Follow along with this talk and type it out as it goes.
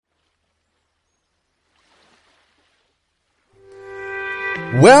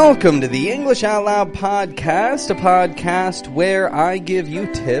Welcome to the English Out Loud podcast, a podcast where I give you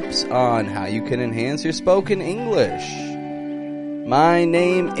tips on how you can enhance your spoken English. My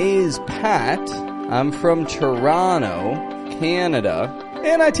name is Pat. I'm from Toronto, Canada,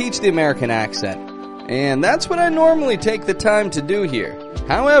 and I teach the American accent. And that's what I normally take the time to do here.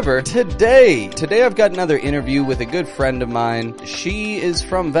 However, today I've got another interview with a good friend of mine. She is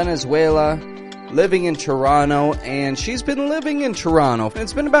from Venezuela, living in Toronto, and she's been living in Toronto.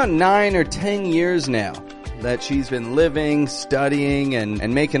 It's been about 9 or 10 years now that she's been living, studying,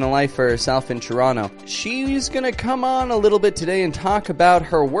 and making a life for herself in Toronto. She's gonna come on a little bit today and talk about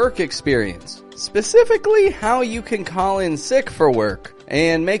her work experience. Specifically, how you can call in sick for work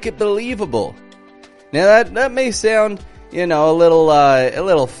and make it believable. Now that may sound, a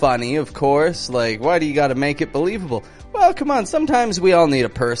little funny, of course. Like, why do you gotta make it believable? Well, come on, sometimes we all need a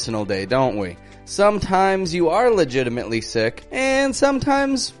personal day, don't we? Sometimes you are legitimately sick, and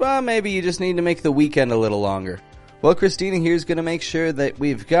sometimes, maybe you just need to make the weekend a little longer. Well, Christina here is going to make sure that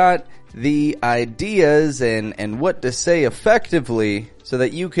we've got the ideas and what to say effectively so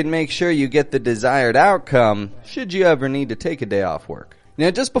that you can make sure you get the desired outcome should you ever need to take a day off work.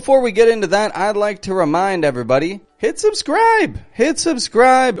 Now, just before we get into that, I'd like to remind everybody, hit subscribe.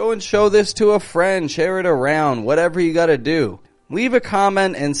 Go and show this to a friend, share it around, whatever you got to do. Leave a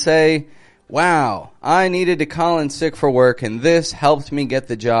comment and say, wow, I needed to call in sick for work and this helped me get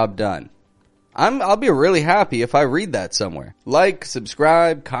the job done. I'll be really happy if I read that somewhere. Like,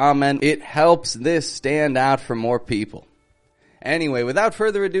 subscribe, comment. It helps this stand out for more people. Anyway, without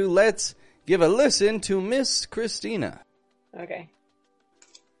further ado, let's give a listen to Miss Christina. Okay.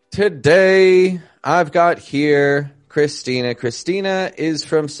 Today, I've got here Christina. Christina is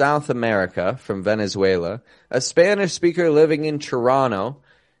from South America, from Venezuela, a Spanish speaker living in Toronto.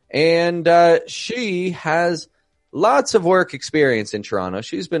 And she has lots of work experience in Toronto.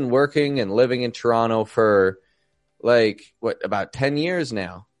 She's been working and living in Toronto for about 10 years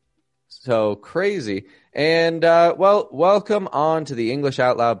now. So crazy. And welcome on to the English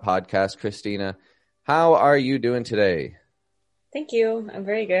Out Loud podcast, Christina. How are you doing today? Thank you. I'm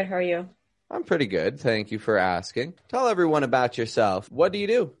very good. How are you? I'm pretty good. Thank you for asking. Tell everyone about yourself. What do you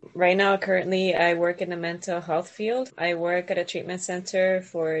do? Right now, currently, I work in the mental health field. I work at a treatment center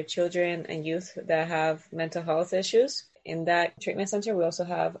for children and youth that have mental health issues. In that treatment center, we also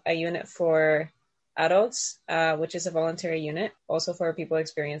have a unit for adults, which is a voluntary unit, also for people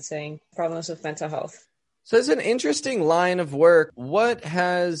experiencing problems with mental health. So it's an interesting line of work. What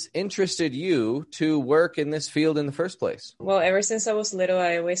has interested you to work in this field in the first place? Well, ever since I was little,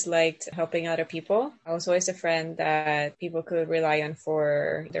 I always liked helping other people. I was always a friend that people could rely on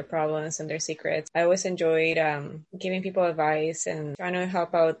for their problems and their secrets. I always enjoyed giving people advice and trying to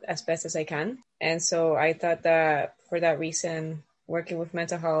help out as best as I can. And so I thought that for that reason, working with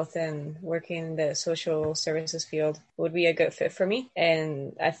mental health and working in the social services field would be a good fit for me.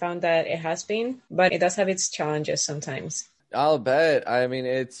 And I found that it has been, but it does have its challenges sometimes. I'll bet. I mean,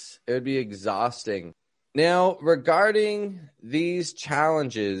 it would be exhausting. Now, regarding these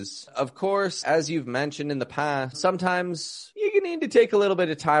challenges, of course, as you've mentioned in the past, sometimes you need to take a little bit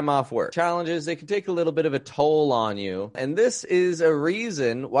of time off work. Challenges, they can take a little bit of a toll on you. And this is a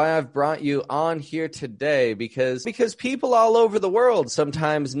reason why I've brought you on here today, because people all over the world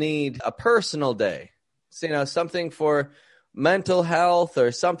sometimes need a personal day. So, something for mental health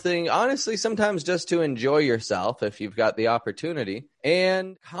or something, honestly, sometimes just to enjoy yourself if you've got the opportunity.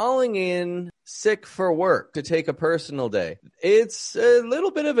 And calling in sick for work to take a personal day, it's a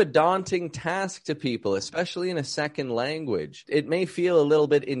little bit of a daunting task to people, especially in a second language. It may feel a little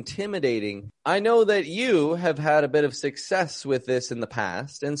bit intimidating. I know that you have had a bit of success with this in the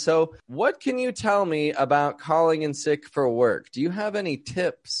past. And so what can you tell me about calling in sick for work? Do you have any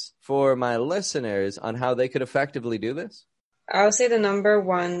tips for my listeners on how they could effectively do this? I'll say the number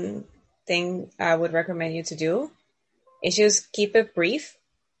one thing I would recommend you to do is just keep it brief,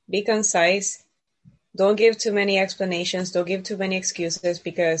 be concise, don't give too many explanations, don't give too many excuses,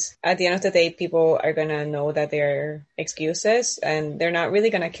 because at the end of the day, people are going to know that they're excuses and they're not really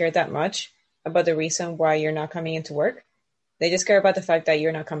going to care that much about the reason why you're not coming into work. They just care about the fact that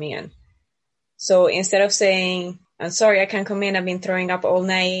you're not coming in. So instead of saying, I'm sorry, I can't come in. I've been throwing up all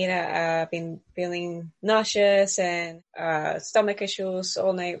night. I've been feeling nauseous and stomach issues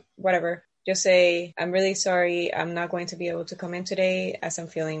all night, whatever. Just say, I'm really sorry. I'm not going to be able to come in today as I'm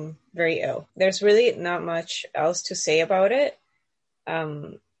feeling very ill. There's really not much else to say about it.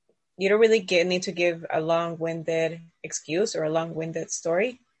 You don't really need to give a long-winded excuse or a long-winded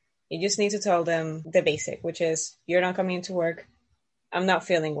story. You just need to tell them the basic, which is, you're not coming into work. I'm not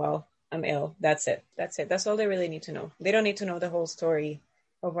feeling well. I'm ill. That's it. That's all they really need to know. They don't need to know the whole story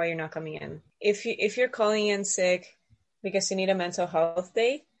of why you're not coming in. If you're calling in sick because you need a mental health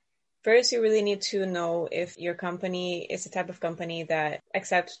day, first, you really need to know if your company is the type of company that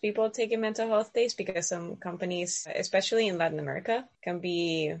accepts people taking mental health days, because some companies, especially in Latin America, can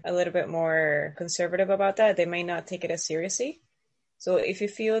be a little bit more conservative about that. They may not take it as seriously. So if you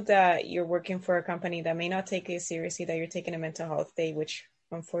feel that you're working for a company that may not take it seriously, that you're taking a mental health day, which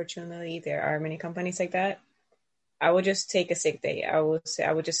unfortunately there are many companies like that, I would just take a sick day. I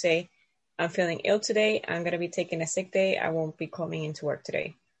would just say, I'm feeling ill today. I'm going to be taking a sick day. I won't be coming into work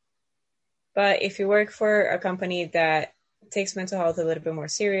today. But if you work for a company that takes mental health a little bit more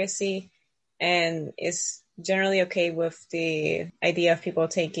seriously and is generally okay with the idea of people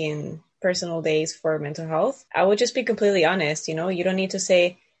taking personal days for mental health, I would just be completely honest. You don't need to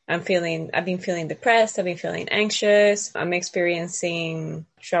say, I've been feeling depressed. I've been feeling anxious. I'm experiencing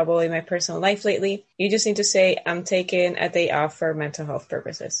trouble in my personal life lately. You just need to say, I'm taking a day off for mental health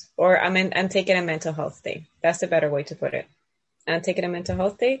purposes, or I'm taking a mental health day. That's the better way to put it. I'm taking a mental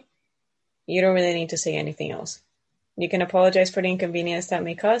health day. You don't really need to say anything else. You can apologize for the inconvenience that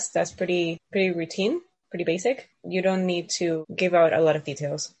may cause. That's pretty routine, pretty basic. You don't need to give out a lot of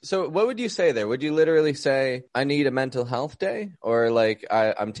details. So what would you say there? Would you literally say, I need a mental health day? Or like,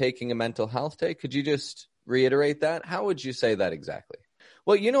 I'm taking a mental health day? Could you just reiterate that? How would you say that exactly?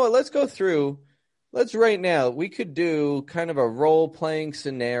 Well, you know what? Let's right now, we could do kind of a role-playing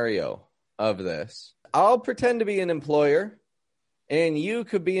scenario of this. I'll pretend to be an employer, and you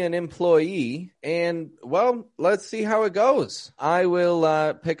could be an employee, and, well, let's see how it goes. I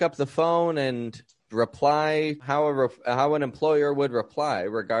will pick up the phone and reply how an employer would reply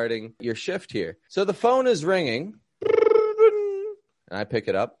regarding your shift here. So the phone is ringing, and I pick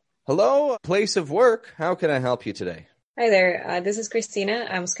it up. Hello, place of work. How can I help you today? Hi there. This is Christina.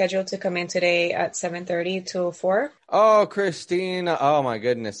 I'm scheduled to come in today at 7:30 to 4. Oh, Christina. Oh, my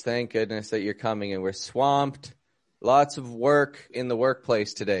goodness. Thank goodness that you're coming, and we're swamped. Lots of work in the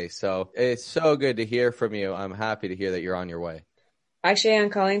workplace today, so it's so good to hear from you. I'm happy to hear that you're on your way. Actually, I'm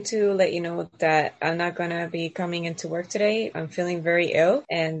calling to let you know that I'm not going to be coming into work today. I'm feeling very ill,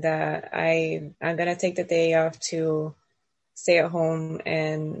 and I'm going to take the day off to stay at home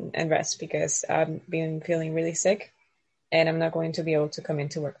and rest, because I've been feeling really sick, and I'm not going to be able to come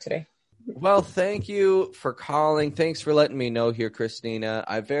into work today. Well, thank you for calling. Thanks for letting me know here, Christina.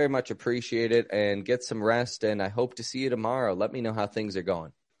 I very much appreciate it, and get some rest, and I hope to see you tomorrow. Let me know how things are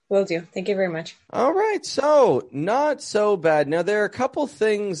going. Will do. Thank you very much. All right, so not so bad. Now, there are a couple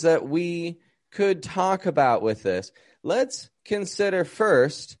things that we could talk about with this. Let's consider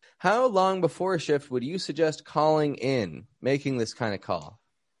first, how long before a shift would you suggest calling in, making this kind of call?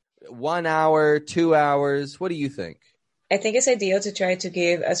 1 hour, 2 hours? What do you think? I think it's ideal to try to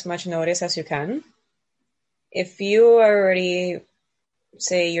give as much notice as you can. If you already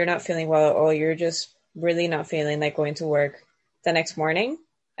say you're not feeling well, or you're just really not feeling like going to work the next morning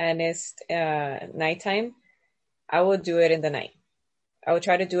and it's nighttime, I would do it in the night. I would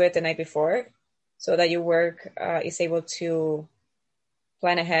try to do it the night before, so that your work is able to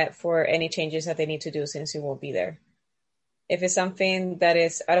plan ahead for any changes that they need to do, since you won't be there. If it's something that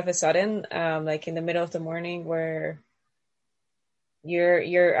is out of a sudden, like in the middle of the morning where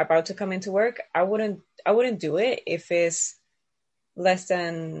you're about to come into work, I wouldn't do it if it's less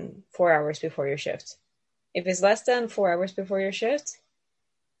than 4 hours before your shift. If it's less than 4 hours before your shift,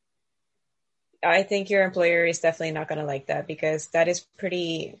 I think your employer is definitely not going to like that, because that is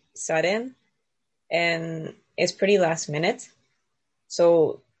pretty sudden and it's pretty last minute.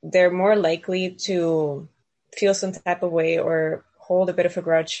 So they're more likely to feel some type of way or hold a bit of a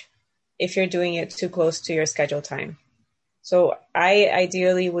grudge if you're doing it too close to your scheduled time. So I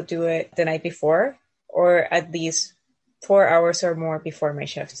ideally would do it the night before, or at least 4 hours or more before my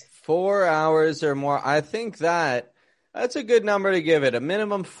shift. 4 hours or more. I think that's a good number to give it. A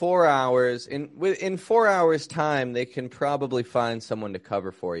minimum 4 hours. In 4 hours' time, they can probably find someone to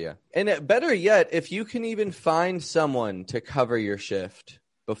cover for you. And better yet, if you can even find someone to cover your shift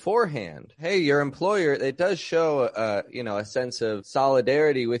beforehand. Hey, your employer, it does show a sense of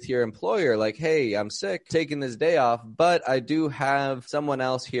solidarity with your employer. Like, hey, I'm sick, taking this day off, but I do have someone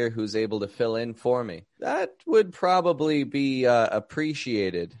else here who's able to fill in for me. That would probably be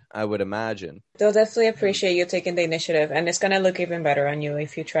appreciated, I would imagine. They'll definitely appreciate you taking the initiative, and it's going to look even better on you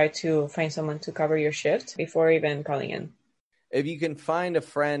if you try to find someone to cover your shift before even calling in. If you can find a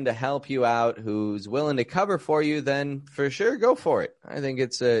friend to help you out who's willing to cover for you, then for sure, go for it. I think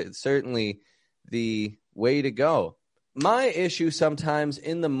it's certainly the way to go. My issue sometimes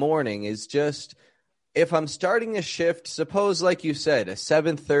in the morning is just, if I'm starting a shift, suppose, like you said, a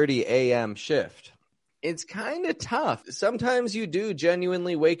 7:30 a.m. shift, it's kind of tough. Sometimes you do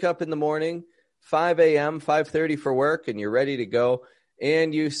genuinely wake up in the morning, 5 a.m., 5:30 for work, and you're ready to go.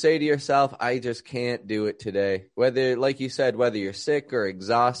 And you say to yourself, I just can't do it today. Whether, like you said, whether you're sick or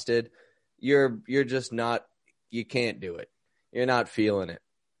exhausted, you're just not, you can't do it. You're not feeling it.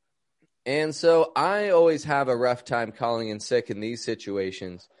 And so I always have a rough time calling in sick in these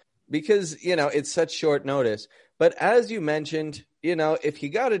situations because, you know, it's such short notice. But as you mentioned, you know, if you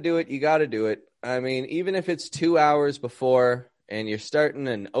got to do it, you got to do it. I mean, even if it's 2 hours before and you're starting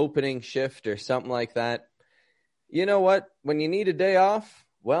an opening shift or something like that, you know what? When you need a day off,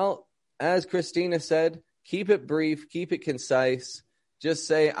 well, as Christina said, keep it brief, keep it concise. Just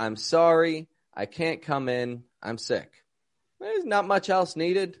say, I'm sorry, I can't come in, I'm sick. There's not much else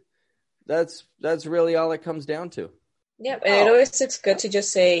needed. That's really all it comes down to. Yep, and it always it's good to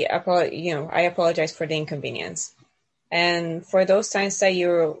just say, I apologize for the inconvenience. And for those times that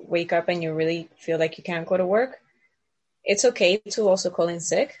you wake up and you really feel like you can't go to work, it's okay to also call in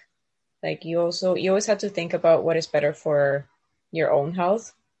sick. Like you always have to think about what is better for your own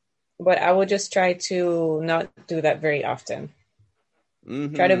health. But I would just try to not do that very often.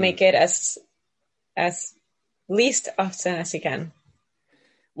 Mm-hmm. Try to make it as least often as you can.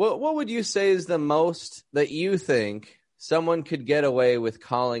 What would you say is the most that you think someone could get away with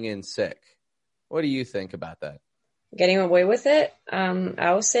calling in sick? What do you think about that? Getting away with it?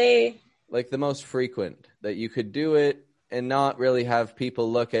 I would say... like the most frequent, that you could do it and not really have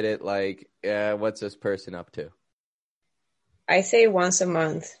people look at it like, what's this person up to? I say once a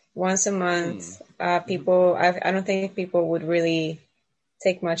month. Once a month, people, I don't think people would really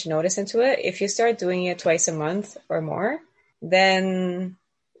take much notice into it. If you start doing it twice a month or more, then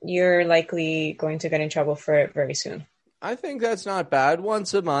you're likely going to get in trouble for it very soon. I think that's not bad.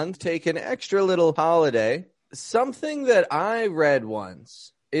 Once a month, take an extra little holiday. Something that I read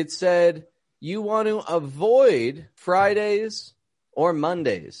once, it said you want to avoid Fridays or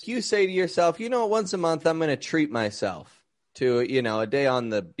Mondays. You say to yourself, you know, once a month I'm going to treat myself to, you know, a day on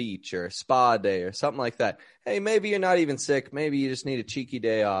the beach or a spa day or something like that. Hey, maybe you're not even sick. Maybe you just need a cheeky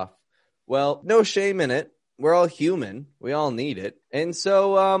day off. Well, no shame in it. We're all human. We all need it. And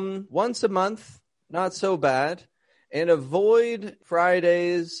so once a month, not so bad. And avoid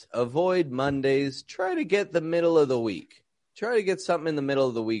Fridays, avoid Mondays. Try to get the middle of the week. Try to get something in the middle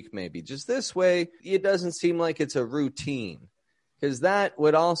of the week maybe. Just this way, it doesn't seem like it's a routine. Because that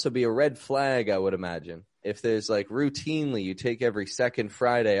would also be a red flag, I would imagine. If there's like routinely you take every second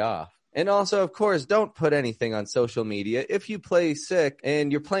Friday off. And also, of course, don't put anything on social media. If you play sick and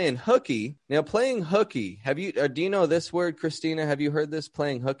you're playing hooky, now playing hooky, do you know this word, Christina? Have you heard this,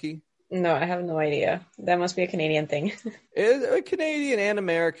 playing hooky? No, I have no idea. That must be a Canadian thing. It's a Canadian and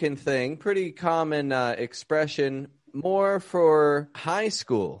American thing. Pretty common expression, more for high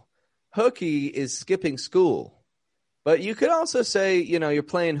school. Hooky is skipping school. But you could also say, you know, you're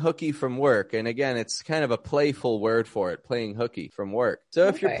playing hooky from work. And again, it's kind of a playful word for it, playing hooky from work. So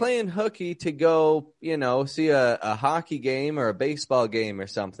if you're playing hooky to go, you know, see a hockey game or a baseball game or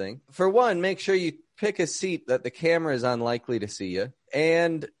something, for one, make sure you pick a seat that the camera is unlikely to see you.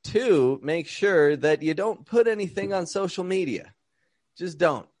 And two, make sure that you don't put anything on social media. Just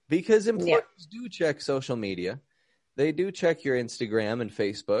don't. Because employers do check social media. They do check your Instagram and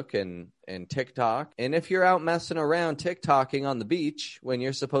Facebook and TikTok. And if you're out messing around TikToking on the beach when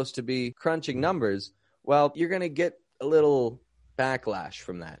you're supposed to be crunching numbers, well, you're going to get a little backlash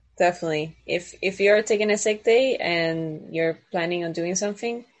from that. Definitely. If you're taking a sick day and you're planning on doing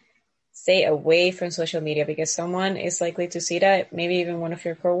something, stay away from social media because someone is likely to see that, maybe even one of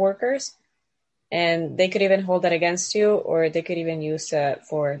your coworkers, and they could even hold that against you, or they could even use that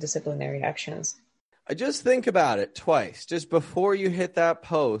for disciplinary actions. I just think about it twice. Just before you hit that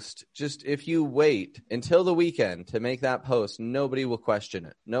post, just if you wait until the weekend to make that post, nobody will question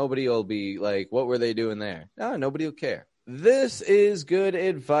it. Nobody will be like, what were they doing there? No, nobody will care. This is good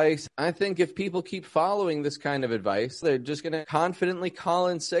advice. I think if people keep following this kind of advice, they're just going to confidently call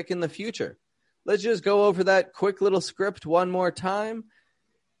in sick in the future. Let's just go over that quick little script one more time.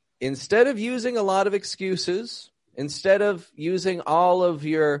 Instead of using a lot of excuses, instead of using all of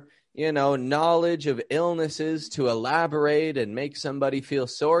your knowledge of illnesses to elaborate and make somebody feel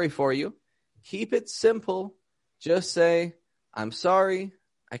sorry for you, keep it simple. Just say, I'm sorry,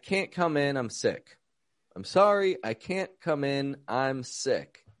 I can't come in, I'm sick. I'm sorry, I can't come in, I'm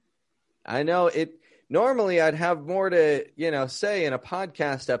sick. I know normally I'd have more to, say in a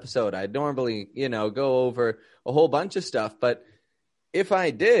podcast episode. I'd normally, go over a whole bunch of stuff. But if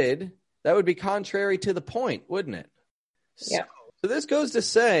I did, that would be contrary to the point, wouldn't it? Yeah. So this goes to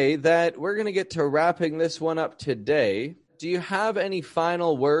say that we're going to get to wrapping this one up today. do you have any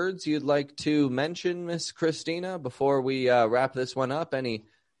final words you'd like to mention, Miss Christina, before we wrap this one up? Any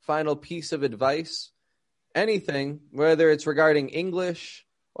final piece of advice? Anything, whether it's regarding English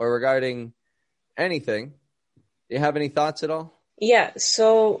or regarding anything. Do you have any thoughts at all? Yeah,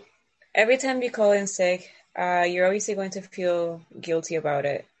 so every time you call in sick, you're obviously going to feel guilty about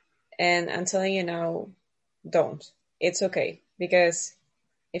it. And I'm telling you now, don't. It's okay. Because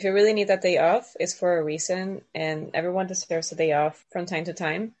if you really need that day off, it's for a reason. And everyone deserves a day off from time to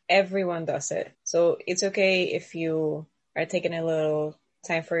time. Everyone does it. So it's okay if you are taking a little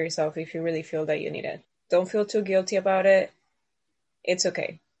time for yourself if you really feel that you need it. Don't feel too guilty about it. It's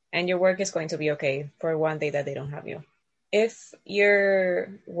okay. And your work is going to be okay for one day that they don't have you. If your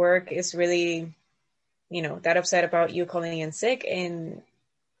work is really, that upset about you calling in sick and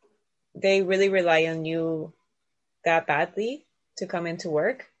they really rely on you that badly to come into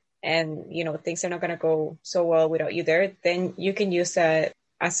work and, things are not going to go so well without you there, then you can use that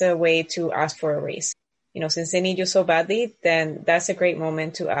as a way to ask for a raise. Since they need you so badly, then that's a great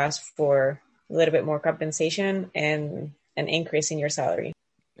moment to ask for a little bit more compensation and an increase in your salary.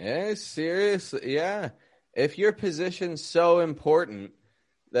 Yeah, seriously. Yeah. If your position's so important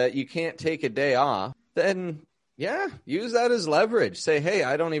that you can't take a day off, then use that as leverage. Say, hey,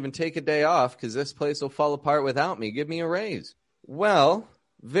 I don't even take a day off because this place will fall apart without me. Give me a raise. Well,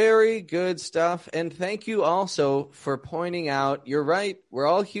 very good stuff. And thank you also for pointing out, you're right, we're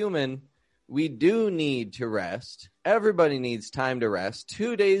all human. We do need to rest. Everybody needs time to rest.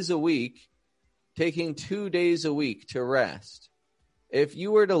 2 days a week, taking 2 days a week to rest. If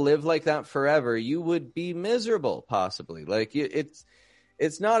you were to live like that forever, you would be miserable, possibly. Like, it's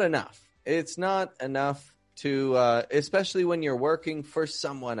not enough. It's not enough to, especially when you're working for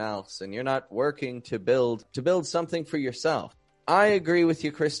someone else and you're not working to build something for yourself. I agree with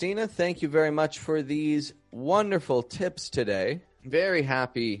you, Christina. Thank you very much for these wonderful tips today. Very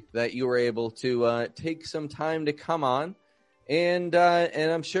happy that you were able to take some time to come on. And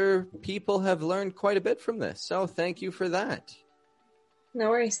I'm sure people have learned quite a bit from this. So thank you for that. No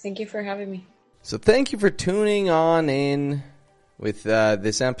worries. Thank you for having me. So thank you for tuning on in with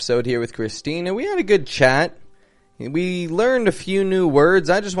this episode here with Christina. We had a good chat. We learned a few new words.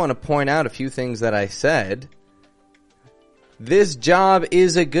 I just want to point out a few things that I said. This job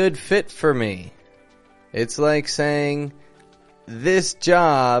is a good fit for me. It's like saying, this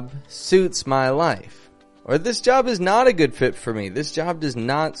job suits my life. Or this job is not a good fit for me. This job does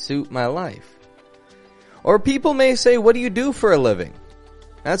not suit my life. Or people may say, what do you do for a living?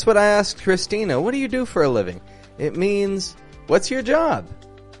 That's what I asked Christina. What do you do for a living? It means, what's your job?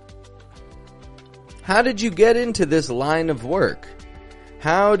 How did you get into this line of work?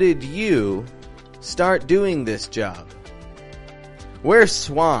 How did you start doing this job? We're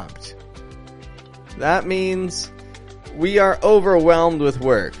swamped. That means we are overwhelmed with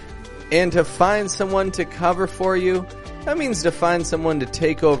work. And to find someone to cover for you, that means to find someone to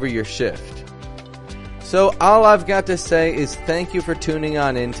take over your shift. So all I've got to say is thank you for tuning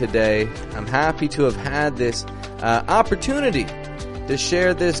on in today. I'm happy to have had this opportunity to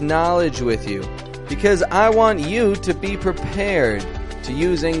share this knowledge with you because I want you to be prepared to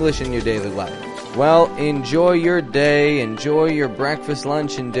use English in your daily life. Well, enjoy your day, enjoy your breakfast,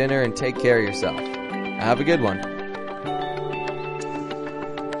 lunch, and dinner, and take care of yourself. Have a good one.